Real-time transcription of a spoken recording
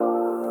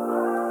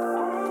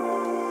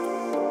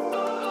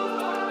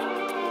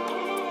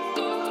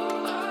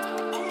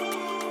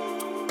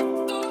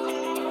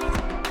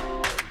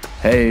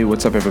Hey,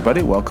 what's up,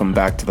 everybody? Welcome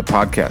back to the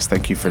podcast.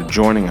 Thank you for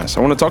joining us.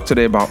 I want to talk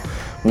today about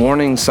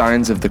warning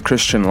signs of the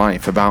Christian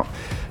life, about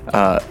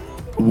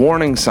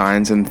warning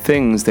signs and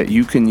things that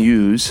you can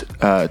use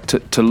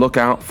to look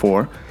out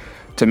for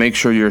to make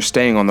sure you're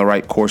staying on the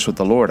right course with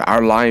the Lord.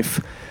 Our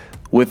life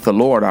with the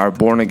Lord, our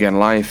born-again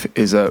life,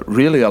 is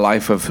really a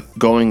life of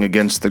going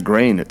against the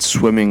grain. It's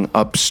swimming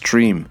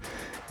upstream.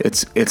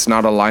 It's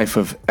not a life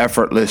of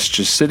effortless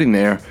just sitting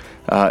there.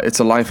 It's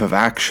a life of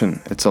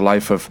action. It's a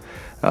life of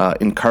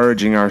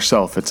encouraging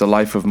ourselves. It's a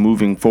life of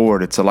moving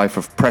forward. It's a life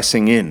of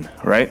pressing in,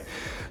 right?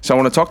 So I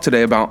want to talk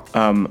today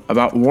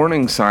about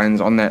warning signs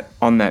on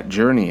that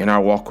journey in our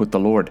walk with the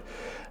Lord.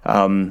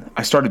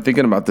 I started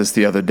thinking about this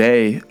the other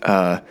day,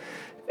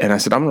 and I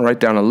said I'm going to write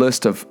down a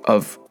list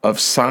of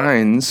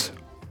signs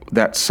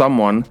that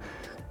someone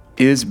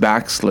is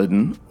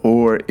backslidden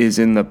or is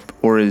in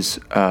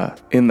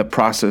the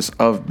process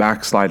of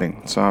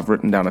backsliding. So I've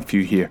written down a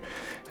few here.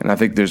 And I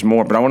think there's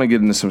more, but I want to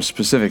get into some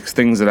specifics,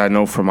 things that I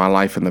know from my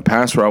life in the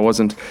past where I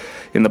wasn't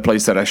in the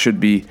place that I should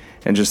be,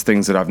 and just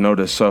things that I've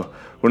noticed. So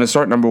we're going to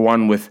start number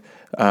one with,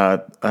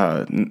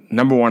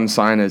 number one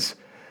sign is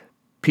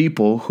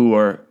people who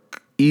are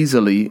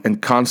easily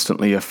and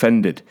constantly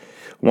offended.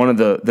 One of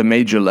the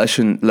major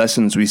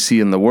lessons we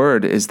see in the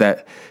Word is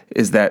that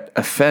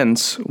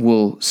offense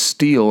will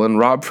steal and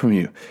rob from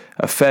you.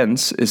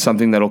 Offense is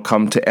something that'll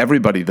come to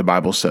everybody, the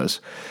Bible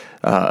says.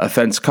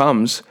 Offense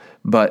comes,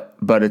 but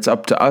it's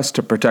up to us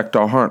to protect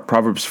our heart.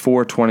 Proverbs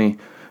 4:20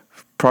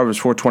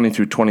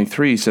 through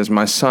 23 says,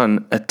 "My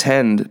son,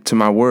 attend to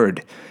my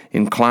word.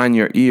 Incline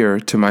your ear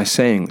to my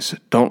sayings.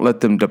 Don't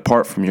let them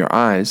depart from your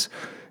eyes,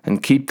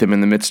 and keep them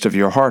in the midst of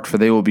your heart, for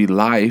they will be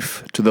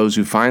life to those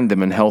who find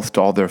them and health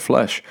to all their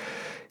flesh."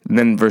 And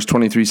then verse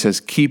 23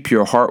 says, "Keep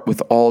your heart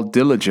with all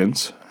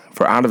diligence,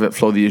 for out of it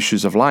flow the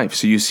issues of life."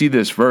 So you see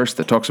this verse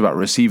that talks about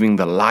receiving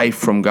the life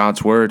from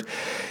God's word.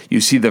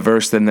 You see the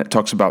verse then that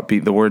talks about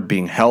the word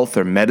being health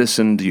or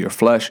medicine to your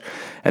flesh.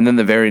 And then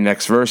the very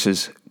next verse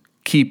is,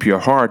 "Keep your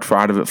heart, for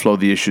out of it flow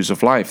the issues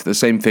of life." The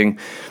same thing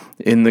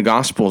in the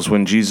Gospels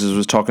when Jesus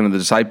was talking to the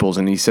disciples,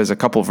 and he says a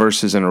couple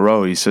verses in a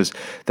row, he says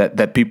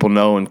that people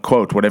know, and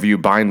quote, "Whatever you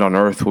bind on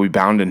earth will be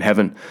bound in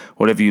heaven.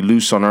 Whatever you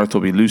loose on earth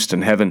will be loosed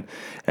in heaven."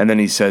 And then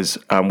he says,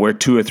 "Where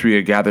two or three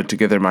are gathered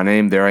together in my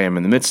name, there I am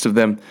in the midst of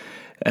them."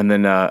 And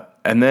then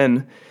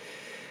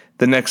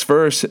the next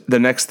verse, the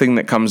next thing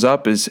that comes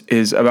up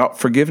is about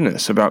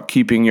forgiveness, about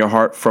keeping your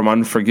heart from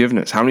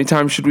unforgiveness. How many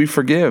times should we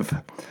forgive?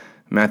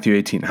 Matthew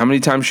 18. How many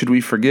times should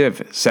we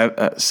forgive?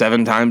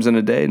 7 times in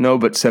a day? No,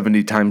 but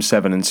 70 times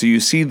 7. And so you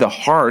see the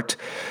heart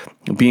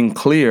being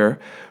clear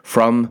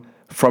from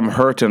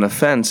hurt and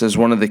offense as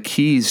one of the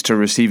keys to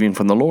receiving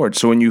from the Lord.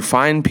 So when you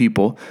find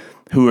people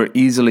who are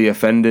easily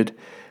offended,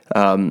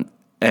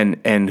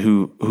 and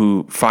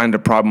who find a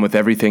problem with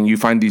everything, you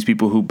find these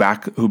people who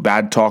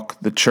bad talk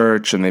the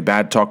church, and they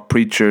bad talk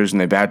preachers,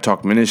 and they bad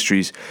talk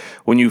ministries.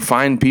 When you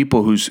find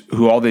people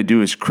who all they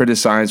do is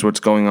criticize what's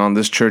going on,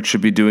 this church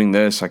should be doing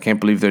this, I can't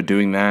believe they're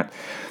doing that,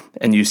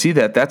 and you see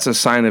that's a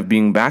sign of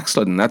being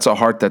backslidden. That's a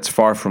heart that's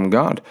far from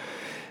God.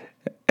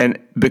 And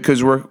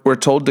because we're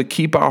told to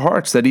keep our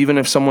hearts, that even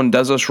if someone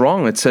does us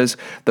wrong, it says,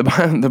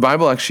 the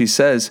Bible actually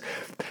says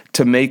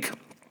to make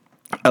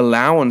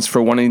allowance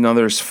for one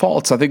another's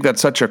faults. I think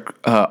that's such a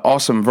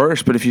awesome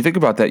verse. But if you think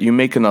about that, you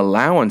make an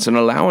allowance. An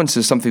allowance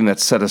is something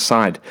that's set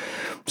aside.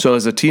 So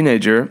as a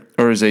teenager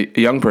or as a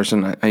young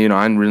person, I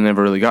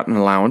never really got an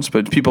allowance,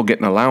 but people get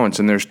an allowance,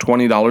 and there's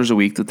 $20 a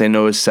week that they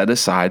know is set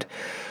aside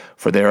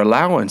for their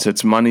allowance.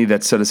 It's money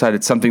that's set aside.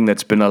 It's something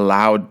that's been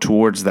allowed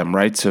towards them,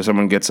 right? So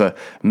someone gets a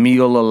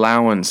meal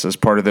allowance as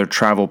part of their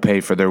travel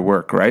pay for their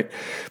work, right?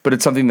 But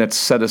it's something that's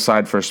set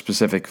aside for a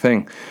specific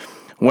thing.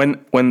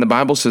 When the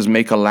Bible says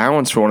make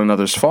allowance for one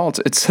another's faults,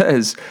 it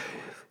says,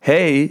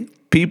 hey,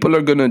 people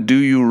are going to do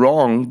you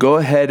wrong. Go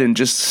ahead and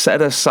just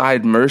set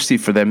aside mercy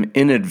for them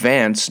in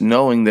advance,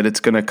 knowing that it's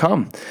going to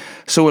come.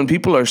 So when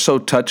people are so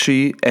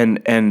touchy and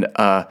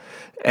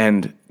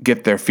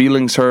get their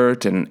feelings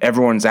hurt, and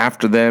everyone's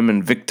after them,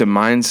 and victim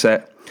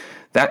mindset,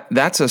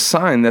 that's a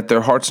sign that their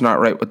heart's not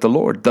right with the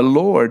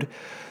Lord.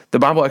 The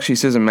Bible actually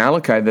says in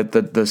Malachi that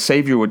the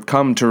Savior would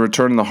come to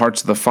return the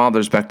hearts of the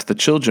fathers back to the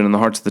children, and the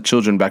hearts of the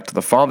children back to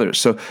the fathers.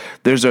 So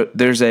there's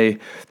a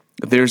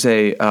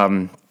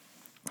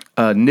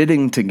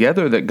knitting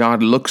together that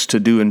God looks to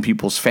do in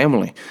people's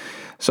family.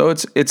 So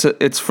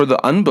it's for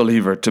the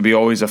unbeliever to be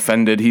always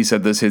offended. He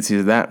said this, he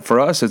said that. For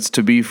us, it's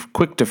to be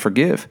quick to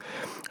forgive.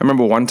 I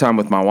remember one time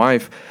with my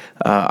wife,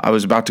 I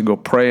was about to go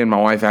pray, and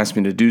my wife asked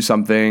me to do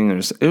something.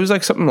 It was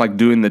like something like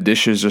doing the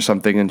dishes or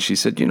something, and she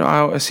said,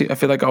 I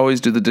feel like I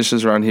always do the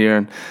dishes around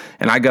here,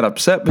 and I got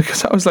upset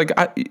because I was like,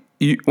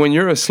 when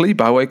you're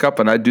asleep, I wake up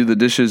and I do the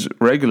dishes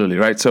regularly,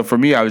 right? So for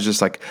me, I was just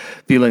like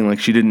feeling like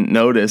she didn't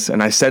notice,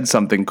 and I said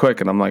something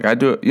quick, and I'm like, I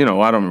do it, I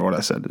don't remember what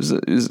I said.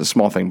 It was a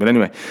small thing, but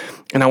anyway,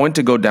 and I went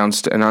to go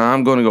downstairs, and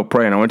I'm going to go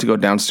pray, and I went to go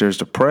downstairs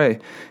to pray,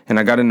 and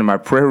I got into my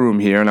prayer room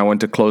here, and I went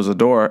to close the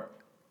door.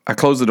 I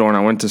closed the door and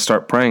I went to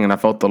start praying, and I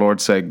felt the Lord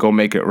say, go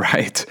make it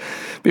right.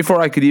 Before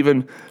I could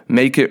even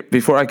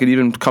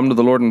come to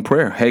the Lord in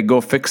prayer, hey,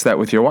 go fix that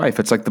with your wife.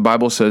 It's like the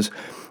Bible says,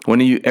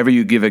 whenever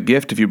you give a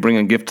gift, if you bring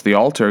a gift to the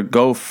altar,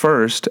 go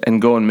first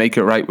and go and make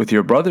it right with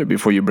your brother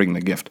before you bring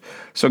the gift.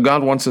 So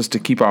God wants us to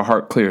keep our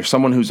heart clear.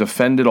 Someone who's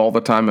offended all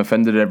the time,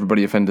 offended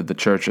everybody, offended the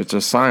church, it's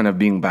a sign of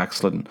being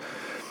backslidden.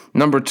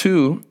 Number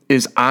 2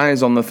 is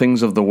eyes on the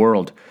things of the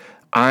world.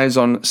 Eyes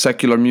on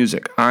secular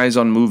music, eyes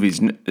on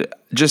movies,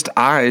 just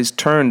eyes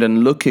turned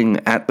and looking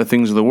at the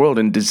things of the world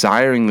and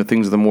desiring the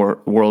things of the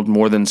world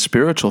more than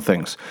spiritual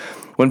things.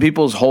 When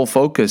people's whole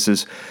focus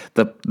is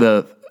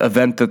the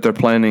event that they're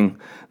planning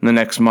in the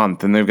next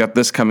month, and they've got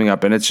this coming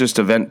up, and it's just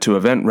event to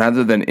event,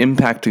 rather than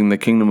impacting the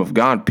kingdom of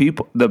God,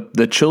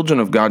 the children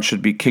of God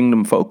should be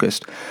kingdom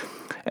focused.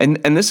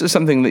 And this is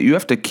something that you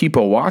have to keep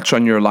a watch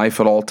on your life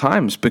at all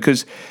times,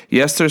 because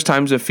yes, there's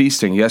times of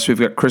feasting. Yes, we've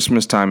got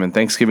Christmas time and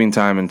Thanksgiving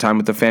time and time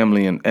with the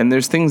family, and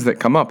there's things that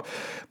come up.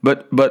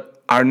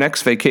 But our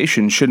next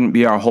vacation shouldn't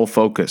be our whole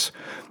focus.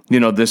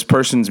 This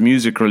person's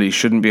music release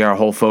shouldn't be our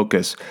whole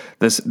focus.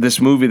 This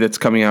movie that's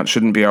coming out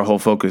shouldn't be our whole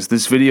focus.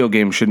 This video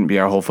game shouldn't be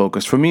our whole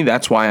focus. For me,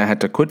 that's why I had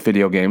to quit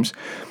video games.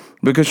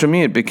 Because for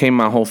me, it became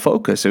my whole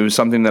focus. It was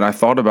something that I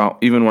thought about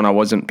even when I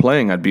wasn't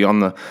playing. I'd be on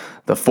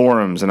the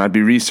forums and I'd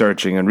be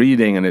researching and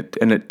reading, and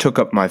it took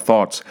up my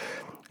thoughts.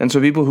 And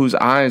so people whose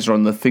eyes are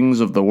on the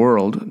things of the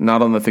world,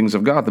 not on the things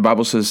of God. The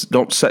Bible says,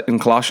 in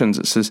Colossians,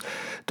 it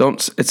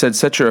said,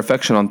 set your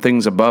affection on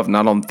things above,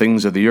 not on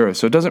things of the earth.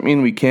 So it doesn't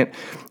mean we can't,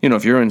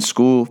 if you're in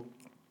school,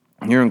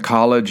 you're in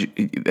college,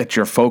 that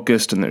you're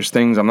focused and there's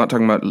things. I'm not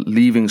talking about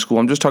leaving school.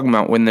 I'm just talking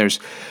about when there's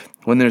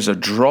a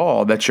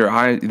draw that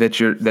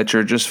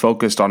you're just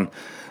focused on.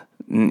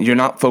 You're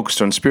not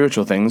focused on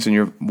spiritual things, and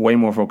you're way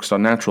more focused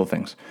on natural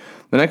things.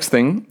 The next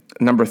thing,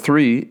 number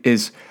 3,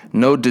 is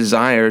no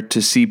desire to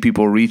see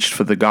people reached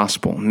for the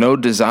gospel. No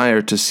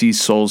desire to see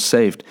souls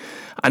saved.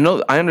 I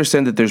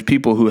understand that there's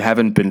people who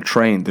haven't been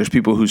trained. There's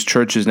people whose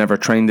church has never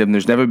trained them.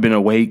 There's never been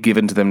a way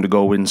given to them to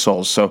go win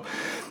souls. So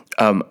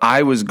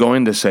I was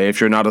going to say,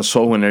 if you're not a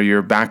soul winner,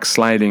 you're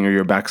backsliding or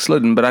you're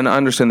backslidden, but I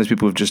understand there's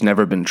people who've just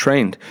never been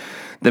trained.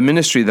 The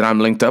ministry that I'm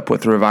linked up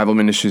with, Revival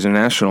Ministries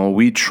International,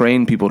 we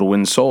train people to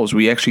win souls.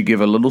 We actually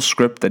give a little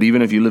script that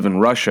even if you live in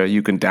Russia,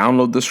 you can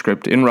download the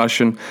script in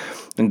Russian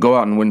and go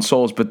out and win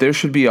souls. But there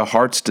should be a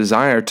heart's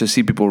desire to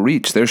see people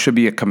reach. There should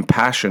be a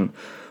compassion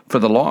for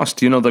the lost.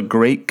 The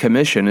Great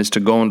Commission is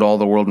to go into all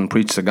the world and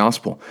preach the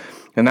gospel.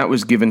 And that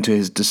was given to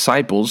his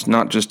disciples,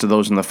 not just to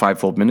those in the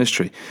fivefold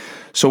ministry.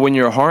 So when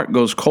your heart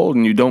goes cold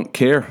and you don't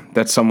care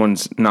that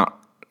someone's not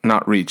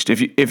reached,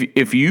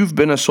 if you've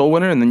been a soul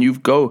winner and then you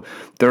go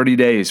 30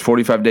 days,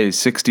 45 days,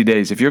 60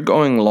 days, if you're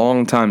going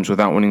long times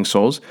without winning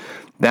souls,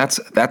 that's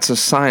a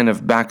sign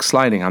of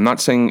backsliding. I'm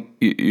not saying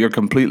you're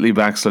completely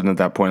backslidden at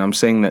that point. I'm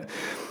saying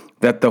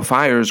that the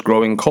fire is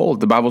growing cold.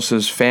 The Bible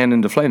says fan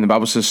into flame. The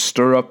Bible says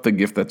stir up the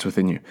gift that's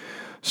within you.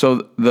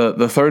 So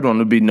the third one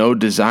would be no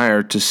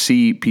desire to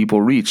see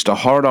people reached. A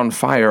heart on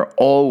fire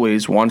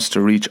always wants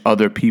to reach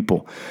other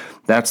people.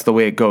 That's the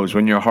way it goes.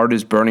 When your heart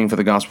is burning for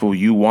the gospel,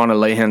 you want to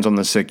lay hands on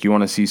the sick. You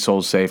want to see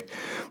souls saved.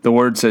 The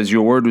word says,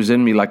 your word was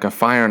in me like a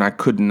fire, and I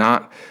could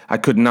not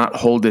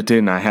hold it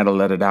in. I had to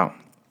let it out.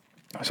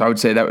 So I would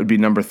say that would be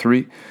number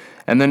 3.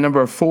 And then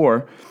number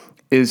 4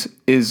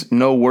 is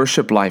no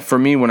worship life. For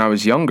me, when I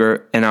was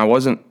younger and I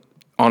wasn't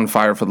on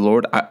fire for the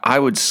Lord, I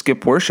would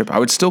skip worship. I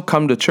would still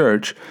come to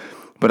church,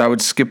 but I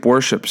would skip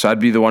worship. So I'd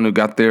be the one who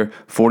got there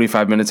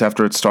 45 minutes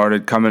after it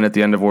started, come in at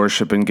the end of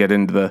worship and get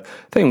into the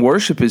thing.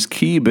 Worship is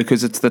key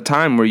because it's the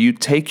time where you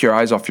take your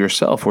eyes off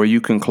yourself, where you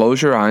can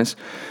close your eyes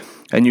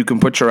and you can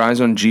put your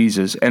eyes on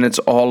Jesus, and it's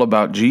all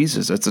about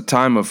Jesus. It's a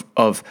time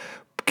of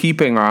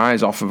keeping our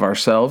eyes off of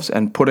ourselves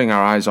and putting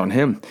our eyes on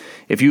him.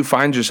 If you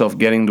find yourself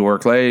getting to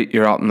work late,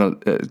 you're out in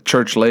the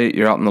church late,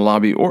 you're out in the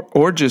lobby,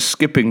 or just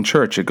skipping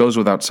church, it goes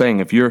without saying.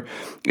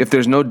 If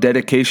there's no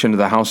dedication to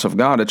the house of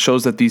God, it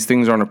shows that these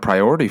things aren't a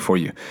priority for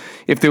you.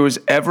 If there was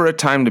ever a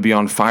time to be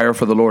on fire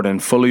for the Lord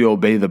and fully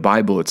obey the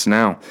Bible, it's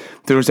now.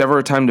 If there was ever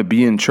a time to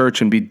be in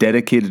church and be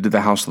dedicated to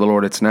the house of the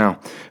Lord, it's now.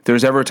 If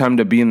there's ever a time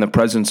to be in the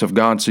presence of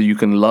God so you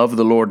can love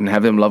the Lord and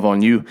have him love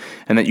on you,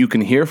 and that you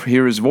can hear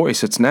his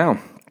voice, it's now.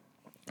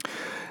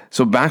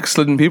 So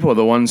backslidden people are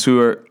the ones who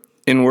are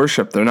in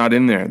worship. They're not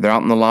in there. They're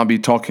out in the lobby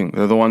talking.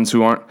 They're the ones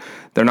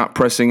they're not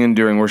pressing in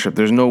during worship.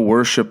 There's no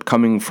worship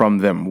coming from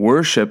them.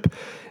 Worship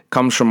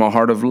comes from a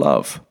heart of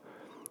love.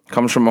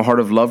 Comes from a heart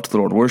of love to the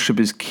Lord. Worship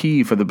is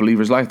key for the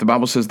believer's life. The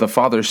Bible says the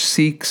Father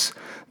seeks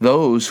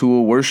those who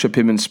will worship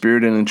him in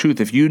spirit and in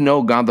truth. If you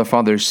know God the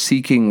Father is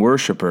seeking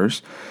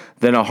worshipers,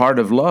 then a heart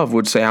of love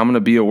would say, I'm going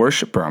to be a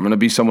worshiper. I'm going to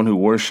be someone who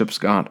worships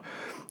God.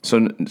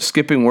 So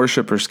skipping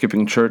worship or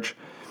skipping church.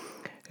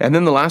 And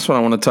then the last one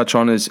I want to touch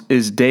on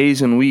is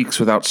days and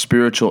weeks without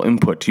spiritual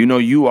input.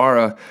 You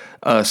are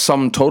a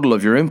sum total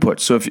of your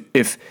input. So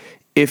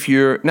if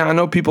you're now, I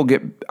know people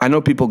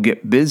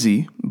get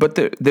busy, but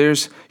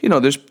there's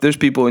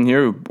people in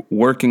here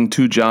working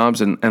 2 jobs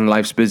and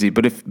life's busy.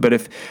 But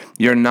if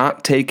you're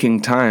not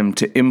taking time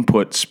to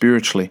input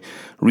spiritually,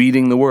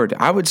 reading the Word,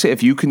 I would say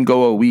if you can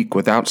go a week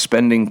without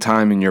spending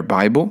time in your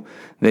Bible,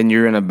 then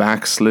you're in a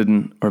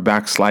backslidden or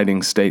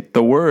backsliding state.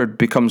 The Word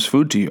becomes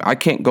food to you. I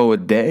can't go a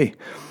day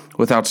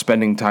without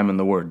spending time in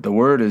the Word. The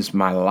Word is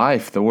my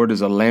life. The Word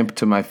is a lamp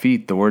to my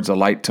feet. The Word's a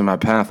light to my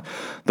path.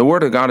 The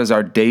Word of God is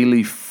our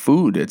daily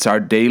food. It's our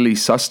daily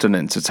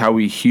sustenance. It's how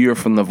we hear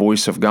from the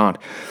voice of God.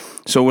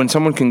 So when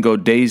someone can go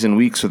days and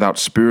weeks without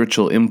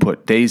spiritual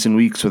input, days and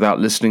weeks without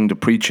listening to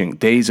preaching,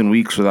 days and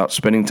weeks without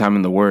spending time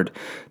in the Word,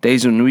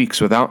 days and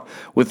weeks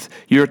with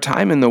your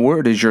time in the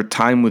Word is your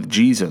time with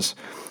Jesus.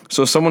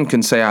 So someone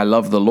can say, I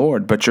love the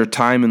Lord, but your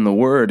time in the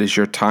Word is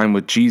your time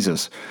with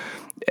Jesus.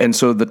 And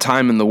so the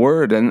time in the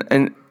Word,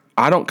 and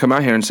I don't come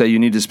out here and say you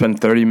need to spend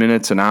 30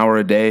 minutes, an hour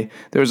a day.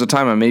 There was a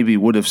time I maybe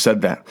would have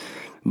said that.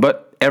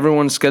 But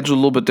everyone's scheduled a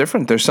little bit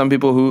different. There's some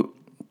people who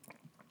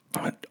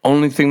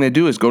only thing they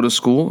do is go to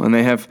school, and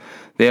they have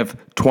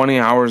 20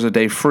 hours a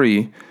day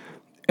free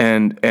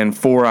and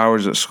 4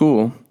 hours at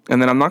school.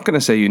 And then I'm not going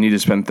to say you need to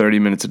spend 30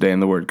 minutes a day in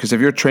the Word, because if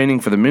you're training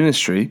for the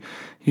ministry,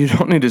 you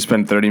don't need to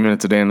spend 30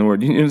 minutes a day in the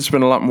Word. You need to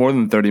spend a lot more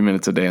than 30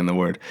 minutes a day in the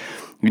Word.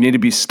 You need to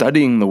be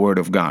studying the Word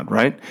of God,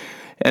 right?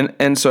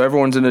 And so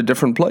everyone's in a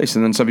different place,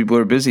 and then some people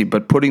are busy,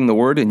 but putting the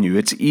Word in you,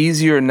 it's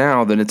easier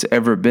now than it's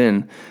ever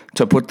been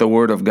to put the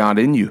Word of God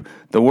in you.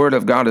 The Word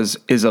of God is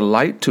a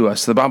light to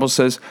us. The Bible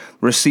says,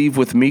 receive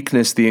with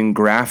meekness the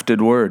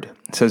engrafted Word.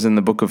 It says in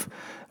the book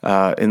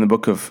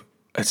of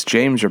it's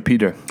James or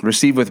Peter,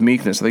 receive with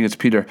meekness, I think it's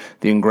Peter,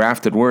 the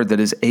engrafted Word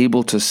that is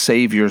able to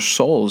save your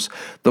souls.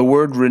 The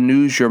Word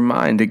renews your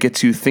mind. It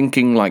gets you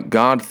thinking like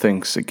God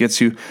thinks. It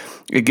gets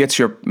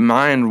your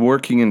mind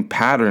working in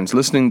patterns,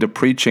 listening to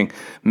preaching,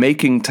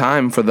 making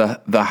time for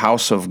the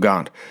house of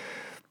God.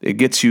 It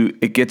gets you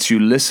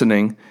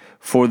listening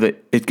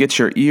it gets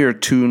your ear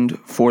tuned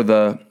for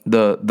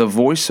the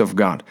voice of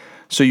God.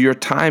 So your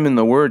time in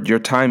the Word, your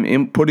time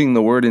in putting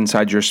the Word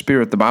inside your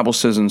spirit, the Bible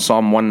says in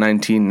Psalm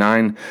 119,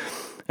 9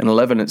 and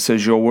 11, it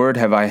says, your Word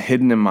have I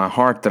hidden in my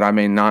heart that I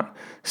may not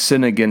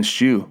sin against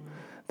you.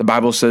 The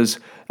Bible says,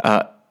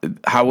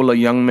 how will a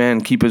young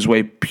man keep his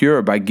way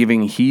pure? By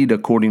giving heed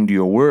according to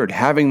your Word.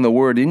 Having the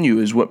Word in you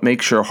is what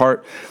makes your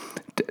heart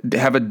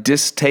have a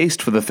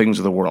distaste for the things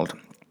of the world,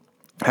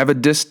 have a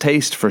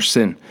distaste for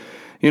sin.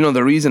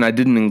 The reason I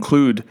didn't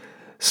include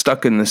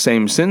stuck in the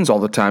same sins all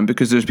the time,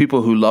 because there's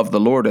people who love the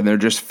Lord and they're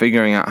just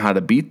figuring out how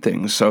to beat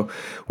things. So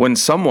when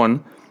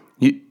someone,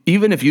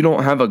 even if you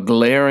don't have a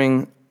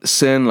glaring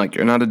sin, like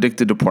you're not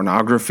addicted to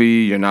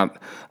pornography, you're not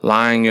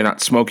lying, you're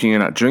not smoking, you're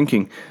not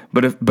drinking,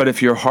 but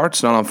if your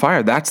heart's not on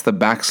fire, that's the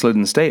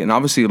backslidden state, and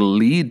obviously it'll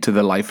lead to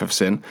the life of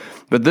sin.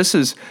 But this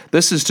is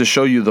to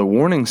show you the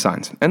warning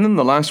signs. And then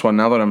the last one,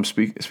 now that I'm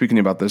speaking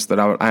about this,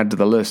 that I would add to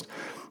the list,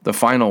 the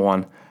final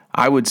one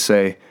I would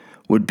say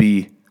would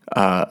be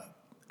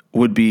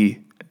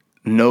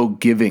no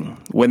giving.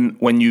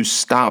 When you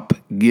stop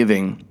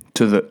giving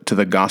to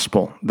the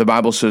gospel, the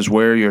Bible says,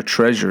 where your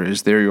treasure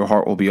is, there your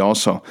heart will be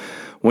also.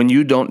 When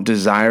you don't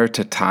desire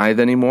to tithe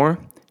anymore,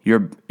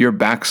 you're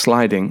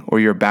backsliding or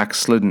you're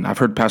backslidden. I've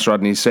heard Pastor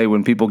Rodney say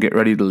when people get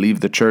ready to leave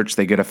the church,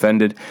 they get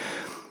offended.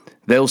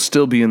 They'll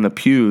still be in the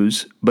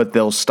pews, but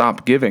they'll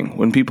stop giving.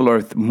 When people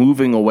are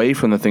moving away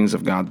from the things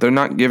of God, they're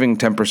not giving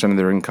 10% of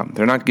their income.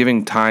 They're not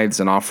giving tithes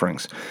and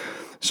offerings.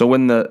 So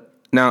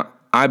now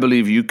I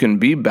believe you can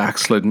be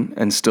backslidden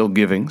and still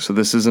giving. So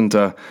this isn't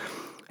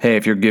hey,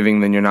 if you're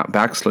giving, then you're not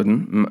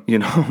backslidden.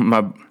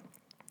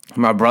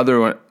 My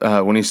brother,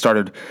 when he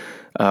started,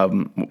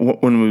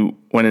 when we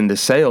went into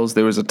sales,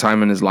 there was a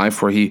time in his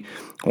life where he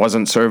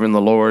wasn't serving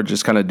the Lord,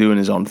 just kind of doing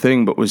his own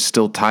thing, but was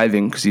still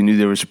tithing because he knew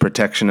there was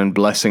protection and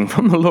blessing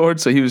from the Lord,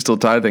 so he was still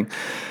tithing.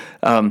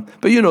 But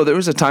there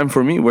was a time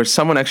for me where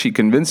someone actually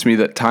convinced me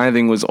that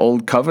tithing was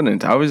old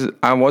covenant.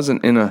 I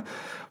wasn't in a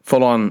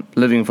full-on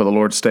living for the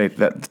Lord state,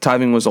 that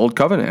tithing was old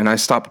covenant, and I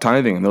stopped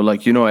tithing. And they're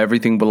like,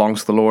 everything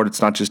belongs to the Lord.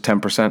 It's not just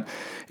 10%.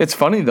 It's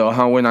funny, though,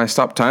 how when I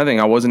stopped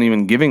tithing, I wasn't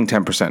even giving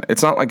 10%.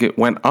 It's not like it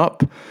went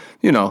up,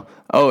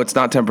 it's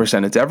not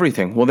 10%, it's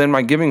everything. Well, then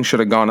my giving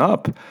should have gone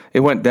up. It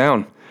went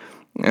down.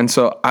 And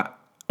so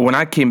when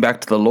I came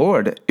back to the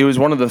Lord, it was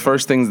one of the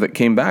first things that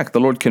came back. The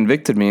Lord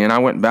convicted me, and I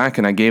went back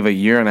and I gave 1.5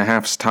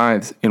 years'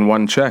 tithes in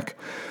one check.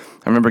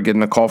 I remember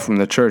getting a call from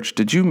the church.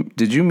 Did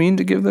you mean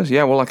to give this?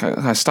 Yeah, well,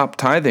 I stopped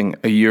tithing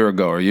 1 year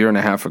ago or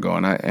 1.5 years ago,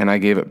 and I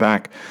gave it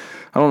back.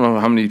 I don't know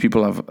how many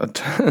people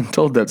I've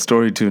told that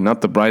story to. Not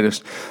the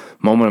brightest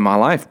moment of my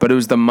life, but it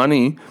was the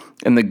money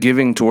and the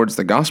giving towards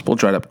the gospel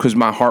dried up because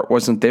my heart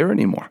wasn't there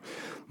anymore.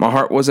 My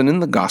heart wasn't in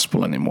the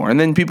gospel anymore. And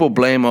then people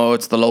blame,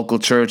 it's the local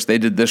church. They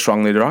did this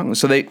wrong, they did wrong.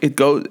 So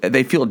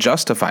they feel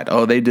justified.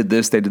 They did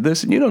this, they did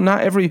this. And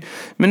not every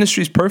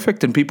ministry is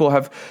perfect, and people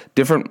have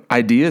different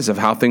ideas of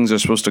how things are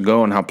supposed to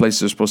go and how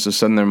places are supposed to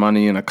send their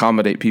money and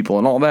accommodate people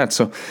and all that.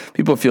 So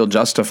people feel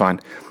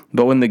justified.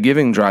 But when the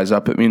giving dries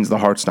up, it means the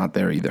heart's not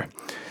there either.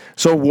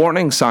 So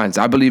warning signs.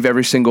 I believe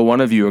every single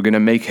one of you are going to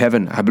make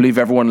heaven. I believe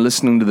everyone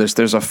listening to this,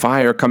 there's a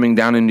fire coming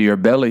down into your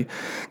belly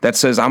that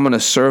says, I'm going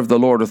to serve the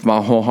Lord with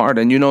my whole heart.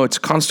 And it's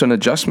constant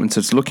adjustments.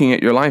 It's looking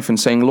at your life and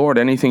saying, Lord,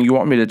 anything you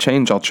want me to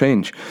change, I'll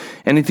change.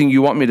 Anything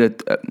you want me to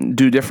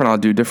do different, I'll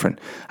do different.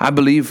 I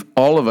believe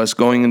all of us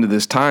going into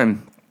this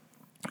time,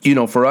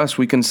 for us,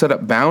 we can set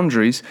up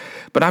boundaries,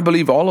 but I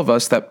believe all of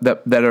us that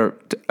are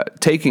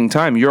taking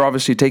time, you're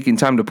obviously taking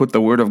time to put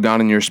the Word of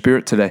God in your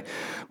spirit today,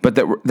 but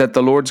that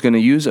the Lord's going to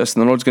use us,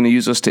 and the Lord's going to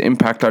use us to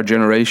impact our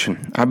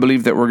generation. I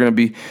believe that we're going to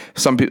be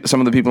some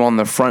of the people on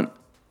the front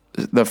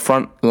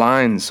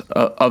lines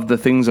of the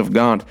things of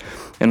God,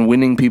 and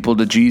winning people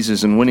to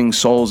Jesus, and winning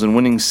souls, and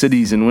winning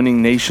cities, and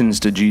winning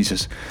nations to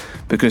Jesus,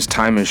 because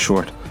time is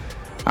short.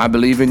 I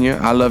believe in you.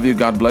 I love you.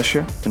 God bless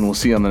you, and we'll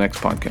see you on the next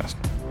podcast.